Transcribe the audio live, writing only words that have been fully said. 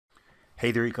Hey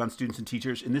there, econ students and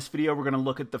teachers. In this video, we're going to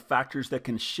look at the factors that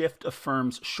can shift a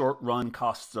firm's short-run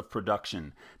costs of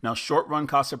production. Now, short-run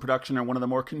costs of production are one of the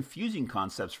more confusing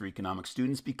concepts for economic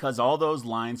students because all those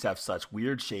lines have such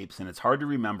weird shapes and it's hard to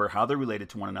remember how they're related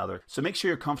to one another. So make sure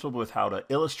you're comfortable with how to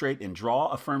illustrate and draw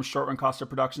a firm's short-run cost of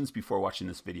productions before watching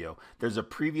this video. There's a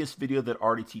previous video that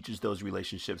already teaches those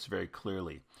relationships very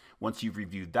clearly. Once you've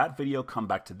reviewed that video, come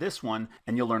back to this one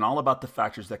and you'll learn all about the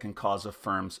factors that can cause a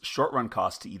firm's short-run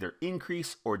costs to either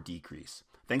increase or decrease.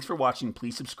 Thanks for watching.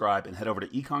 Please subscribe and head over to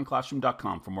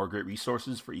econclassroom.com for more great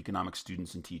resources for economic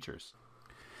students and teachers.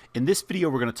 In this video,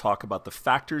 we're going to talk about the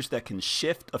factors that can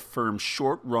shift a firm's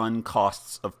short-run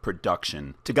costs of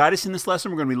production. To guide us in this lesson,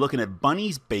 we're going to be looking at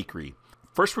Bunny's Bakery.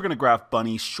 First, we're going to graph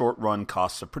Bunny's short-run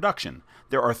costs of production.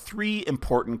 There are three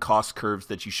important cost curves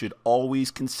that you should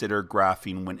always consider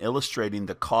graphing when illustrating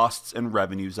the costs and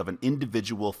revenues of an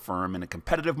individual firm in a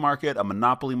competitive market, a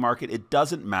monopoly market. It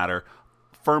doesn't matter.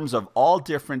 Firms of all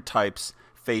different types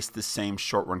face the same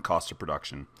short-run cost of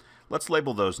production. Let's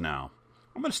label those now.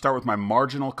 I'm going to start with my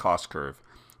marginal cost curve.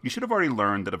 You should have already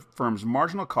learned that a firm's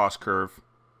marginal cost curve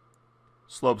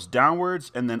slopes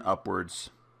downwards and then upwards,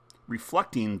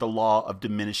 reflecting the law of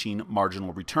diminishing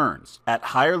marginal returns. At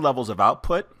higher levels of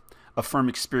output, a firm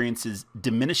experiences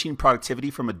diminishing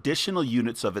productivity from additional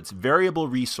units of its variable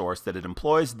resource that it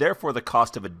employs. Therefore, the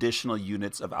cost of additional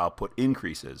units of output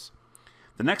increases.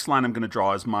 The next line I'm going to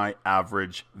draw is my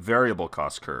average variable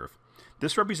cost curve.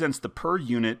 This represents the per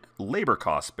unit labor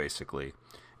cost, basically,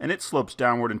 and it slopes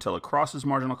downward until it crosses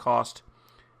marginal cost,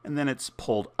 and then it's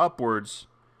pulled upwards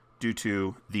due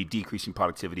to the decreasing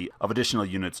productivity of additional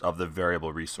units of the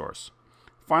variable resource.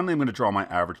 Finally, I'm going to draw my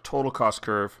average total cost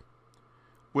curve,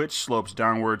 which slopes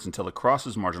downwards until it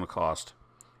crosses marginal cost,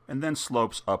 and then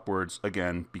slopes upwards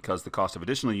again because the cost of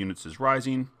additional units is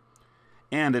rising,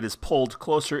 and it is pulled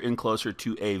closer and closer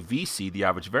to a VC, the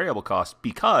average variable cost,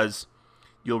 because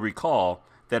you'll recall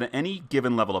that at any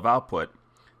given level of output,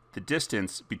 the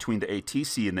distance between the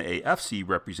ATC and the AFC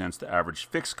represents the average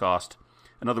fixed cost.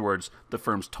 In other words, the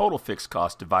firm's total fixed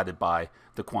cost divided by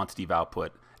the quantity of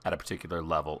output at a particular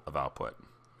level of output.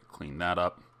 Clean that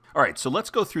up. All right, so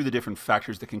let's go through the different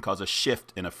factors that can cause a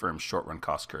shift in a firm's short-run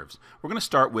cost curves. We're going to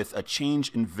start with a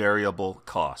change in variable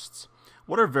costs.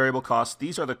 What are variable costs?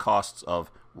 These are the costs of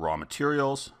raw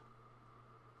materials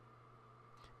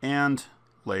and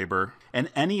labor, and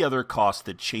any other costs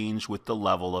that change with the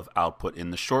level of output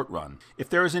in the short run. If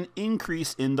there is an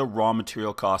increase in the raw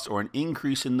material cost or an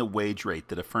increase in the wage rate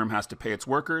that a firm has to pay its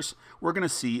workers, we're going to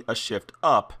see a shift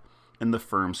up in the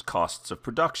firm's costs of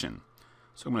production.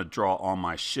 So I'm going to draw all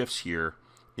my shifts here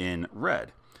in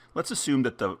red. Let's assume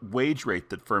that the wage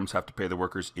rate that firms have to pay the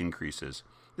workers increases.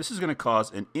 This is going to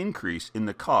cause an increase in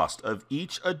the cost of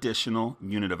each additional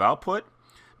unit of output,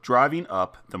 driving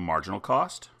up the marginal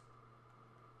cost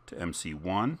to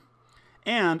MC1,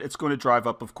 and it's going to drive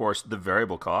up, of course, the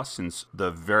variable costs, since the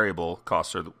variable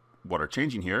costs are what are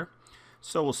changing here.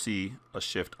 So we'll see a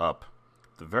shift up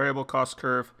the variable cost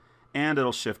curve, and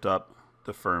it'll shift up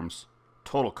the firm's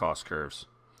total cost curves.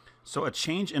 So a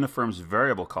change in a firm's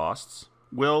variable costs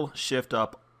will shift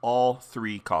up all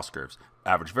three cost curves.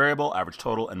 Average variable, average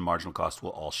total, and marginal cost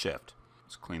will all shift.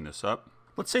 Let's clean this up.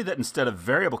 Let's say that instead of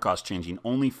variable costs changing,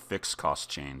 only fixed costs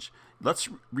change. Let's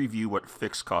review what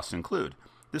fixed costs include.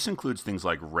 This includes things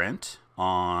like rent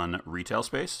on retail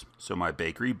space. So my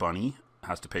bakery, Bunny,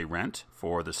 has to pay rent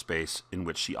for the space in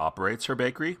which she operates her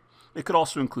bakery. It could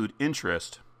also include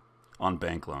interest on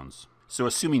bank loans. So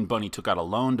assuming Bunny took out a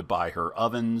loan to buy her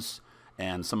ovens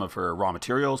and some of her raw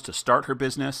materials to start her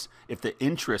business, if the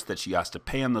interest that she has to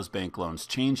pay on those bank loans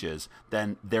changes,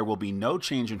 then there will be no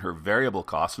change in her variable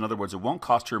costs. In other words, it won't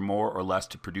cost her more or less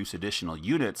to produce additional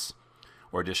units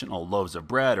or additional loaves of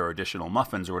bread or additional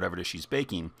muffins or whatever it is she's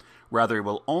baking. Rather, it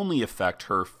will only affect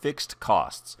her fixed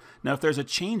costs. Now, if there's a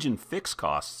change in fixed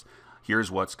costs,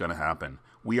 here's what's going to happen.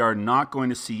 We are not going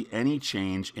to see any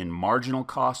change in marginal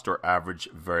cost or average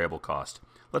variable cost.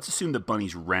 Let's assume that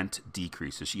Bunny's rent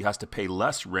decreases. She has to pay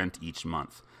less rent each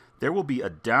month. There will be a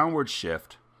downward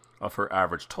shift of her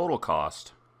average total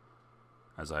cost,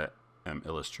 as I am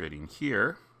illustrating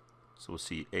here. So we'll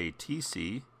see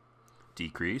ATC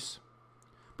decrease,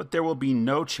 but there will be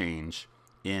no change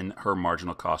in her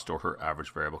marginal cost or her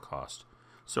average variable cost.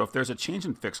 So if there's a change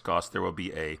in fixed cost, there will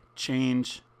be a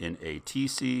change in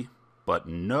ATC, but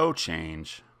no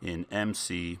change in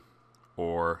MC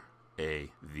or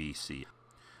AVC.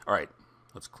 All right,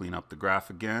 let's clean up the graph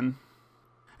again.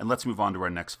 And let's move on to our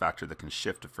next factor that can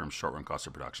shift a firm's short-run cost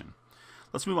of production.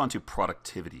 Let's move on to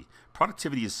productivity.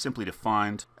 Productivity is simply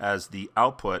defined as the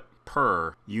output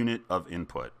per unit of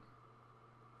input.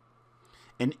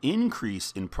 An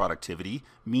increase in productivity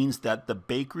means that the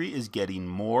bakery is getting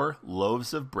more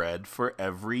loaves of bread for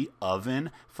every oven,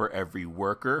 for every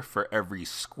worker, for every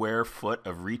square foot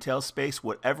of retail space,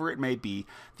 whatever it may be.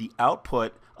 The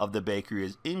output of the bakery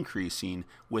is increasing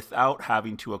without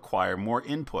having to acquire more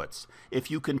inputs.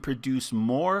 If you can produce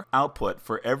more output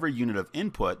for every unit of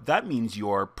input, that means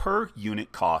your per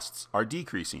unit costs are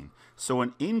decreasing. So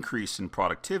an increase in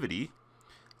productivity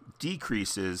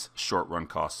decreases short-run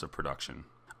costs of production.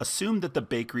 Assume that the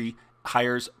bakery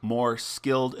hires more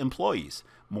skilled employees.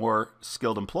 More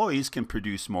skilled employees can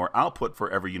produce more output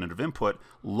for every unit of input,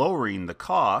 lowering the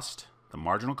cost, the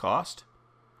marginal cost,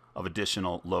 of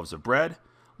additional loaves of bread,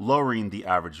 lowering the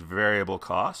average variable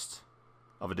cost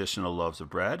of additional loaves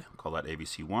of bread, call that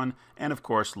AVC1, and of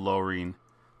course lowering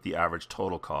the average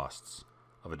total costs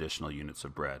of additional units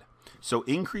of bread. So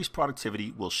increased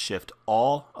productivity will shift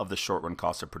all of the short-run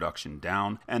costs of production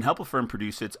down and help a firm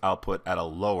produce its output at a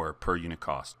lower per unit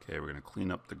cost. Okay, we're going to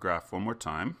clean up the graph one more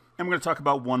time. And we're going to talk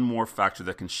about one more factor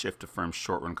that can shift a firm's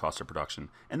short-run cost of production,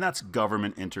 and that's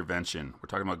government intervention. We're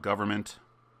talking about government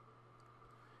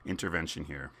intervention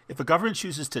here. If a government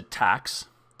chooses to tax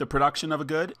the production of a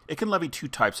good, it can levy two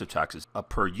types of taxes. A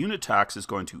per unit tax is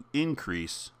going to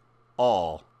increase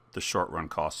all the short-run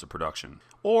costs of production.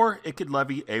 Or it could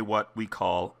levy a what we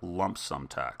call lump sum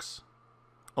tax.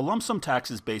 A lump sum tax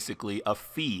is basically a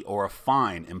fee or a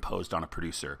fine imposed on a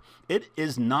producer. It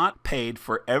is not paid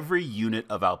for every unit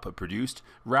of output produced.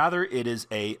 Rather, it is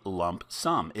a lump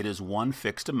sum. It is one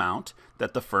fixed amount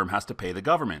that the firm has to pay the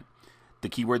government. The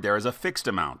key word there is a fixed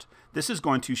amount. This is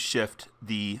going to shift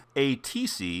the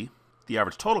ATC, the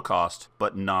average total cost,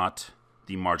 but not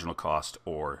the marginal cost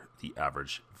or the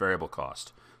average variable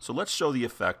cost. So let's show the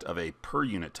effect of a per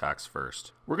unit tax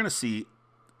first. We're going to see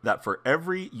that for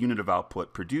every unit of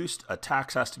output produced, a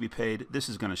tax has to be paid. This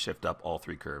is going to shift up all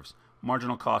three curves.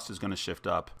 Marginal cost is going to shift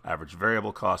up, average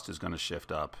variable cost is going to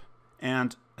shift up,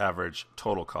 and average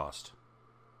total cost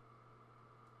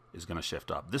is going to shift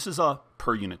up. This is a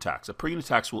per unit tax. A per unit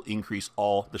tax will increase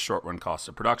all the short-run costs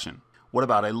of production. What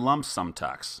about a lump sum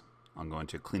tax? I'm going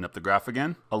to clean up the graph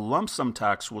again. A lump sum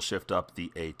tax will shift up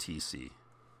the ATC.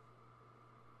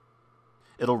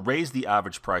 It'll raise the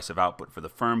average price of output for the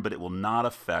firm, but it will not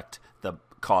affect the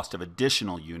cost of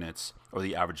additional units or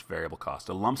the average variable cost.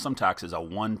 A lump sum tax is a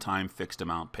one-time fixed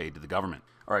amount paid to the government.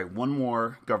 All right, one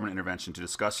more government intervention to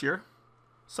discuss here.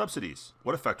 Subsidies.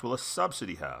 What effect will a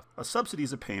subsidy have? A subsidy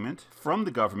is a payment from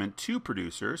the government to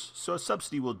producers, so a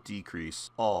subsidy will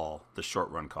decrease all the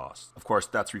short-run costs. Of course,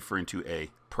 that's referring to a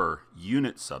per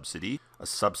unit subsidy. A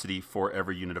subsidy for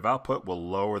every unit of output will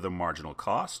lower the marginal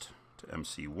cost to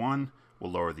MC1,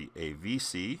 will lower the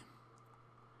AVC,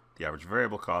 the average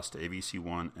variable cost to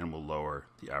AVC1, and will lower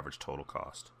the average total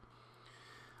cost.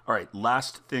 All right,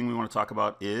 last thing we want to talk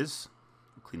about is,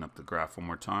 clean up the graph one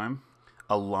more time,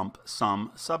 a lump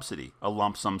sum subsidy. A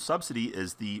lump sum subsidy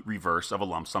is the reverse of a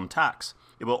lump sum tax.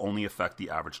 It will only affect the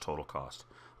average total cost.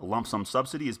 A lump sum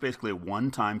subsidy is basically a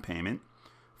one-time payment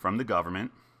from the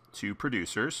government to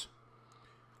producers,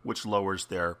 which lowers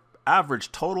their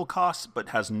average total cost, but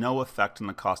has no effect on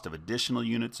the cost of additional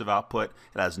units of output.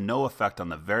 It has no effect on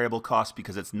the variable cost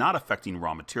because it's not affecting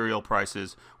raw material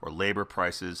prices or labor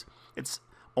prices. It's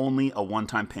only a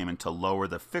one-time payment to lower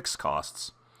the fixed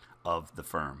costs of the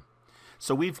firm.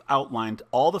 So we've outlined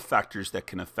all the factors that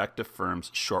can affect a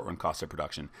firm's short-run cost of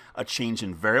production. A change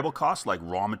in variable costs like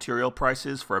raw material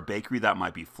prices for a bakery, that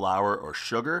might be flour or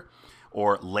sugar,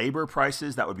 or labor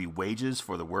prices, that would be wages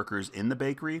for the workers in the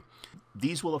bakery.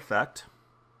 These will affect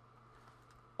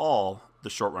all the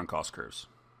short-run cost curves.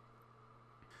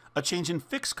 A change in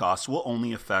fixed costs will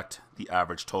only affect the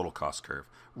average total cost curve.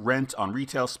 Rent on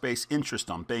retail space,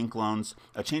 interest on bank loans.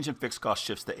 A change in fixed cost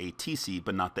shifts the ATC,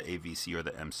 but not the AVC or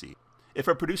the MC. If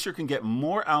a producer can get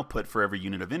more output for every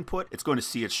unit of input, it's going to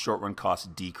see its short-run costs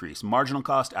decrease. Marginal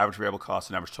cost, average variable cost,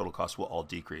 and average total cost will all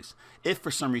decrease. If for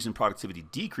some reason productivity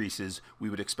decreases, we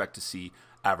would expect to see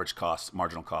average cost,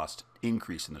 marginal cost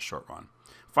increase in the short run.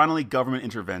 Finally, government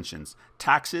interventions.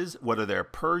 Taxes, whether they're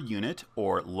per unit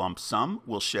or lump sum,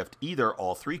 will shift either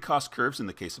all three cost curves in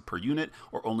the case of per unit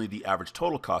or only the average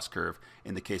total cost curve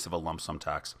in the case of a lump sum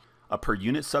tax. A per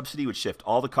unit subsidy would shift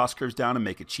all the cost curves down and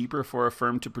make it cheaper for a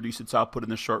firm to produce its output in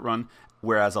the short run,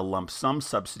 whereas a lump sum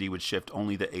subsidy would shift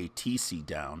only the ATC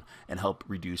down and help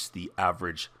reduce the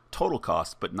average total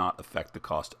cost, but not affect the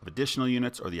cost of additional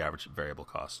units or the average variable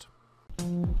cost.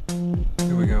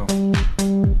 Here we go.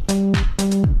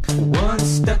 One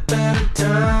step at a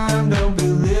time, don't be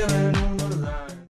living